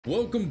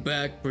Welcome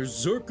back,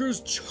 Berserker's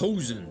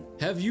Chosen.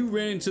 Have you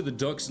ran into the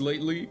ducks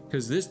lately?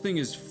 Because this thing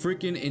is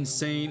freaking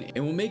insane,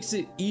 and what makes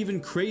it even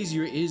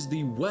crazier is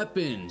the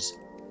weapons.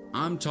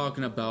 I'm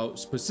talking about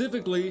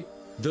specifically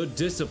the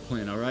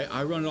discipline, alright?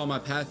 I run it on my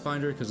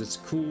Pathfinder because it's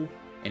cool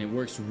and it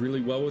works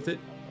really well with it.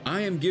 I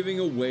am giving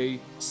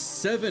away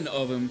 7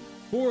 of them,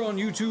 4 on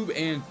YouTube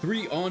and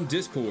 3 on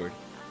Discord.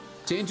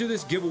 To enter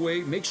this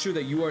giveaway, make sure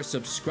that you are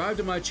subscribed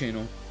to my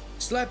channel,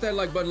 slap that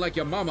like button like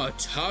your mama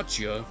taught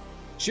ya.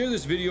 Share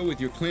this video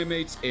with your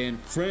clanmates and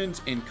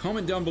friends and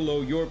comment down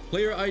below your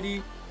player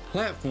ID,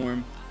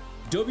 platform,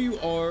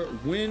 WR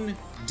win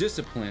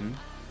discipline,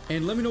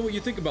 and let me know what you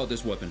think about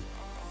this weapon.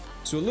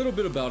 So a little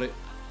bit about it.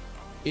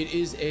 It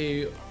is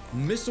a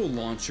missile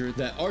launcher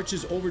that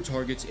arches over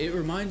targets. It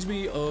reminds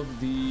me of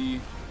the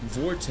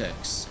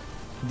Vortex.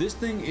 This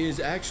thing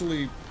is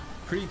actually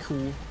pretty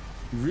cool.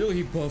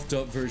 Really buffed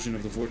up version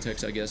of the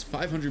Vortex, I guess.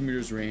 500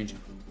 meters range,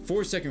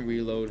 4-second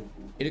reload.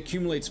 It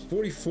accumulates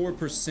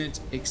 44%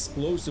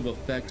 explosive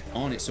effect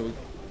on it, so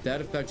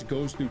that effect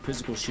goes through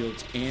physical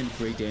shields and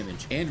great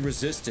damage and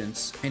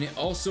resistance. And it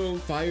also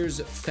fires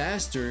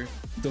faster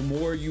the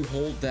more you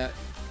hold that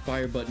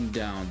fire button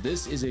down.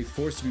 This is a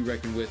force to be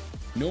reckoned with,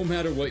 no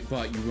matter what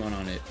bot you run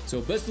on it.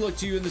 So best of luck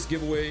to you in this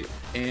giveaway,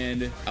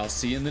 and I'll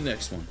see you in the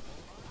next one.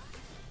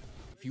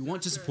 If you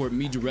want to support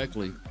me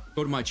directly,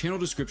 go to my channel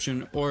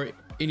description or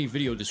any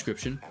video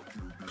description.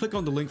 Click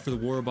on the link for the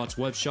warrobots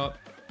webshop.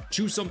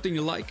 Choose something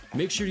you like.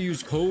 Make sure to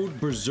use code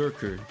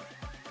BERZERKER.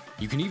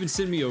 You can even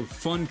send me a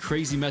fun,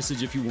 crazy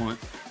message if you want.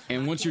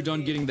 And once you're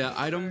done getting that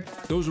item,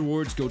 those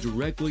rewards go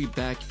directly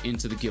back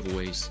into the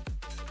giveaways.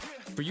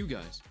 For you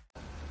guys.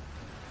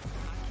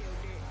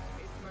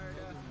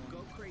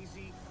 Go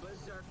crazy,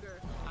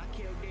 berserker.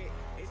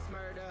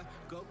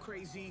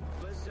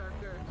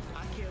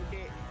 I killed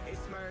it, it's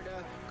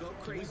murder. Go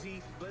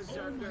crazy,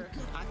 berserker.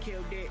 I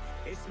killed it,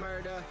 it's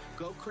murder.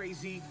 Go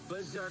crazy,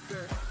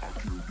 berserker.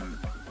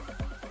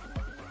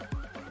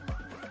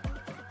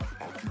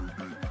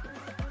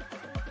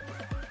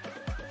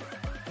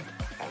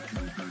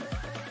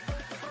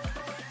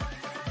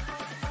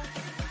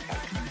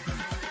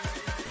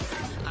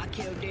 I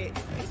killed it,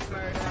 it's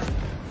murder.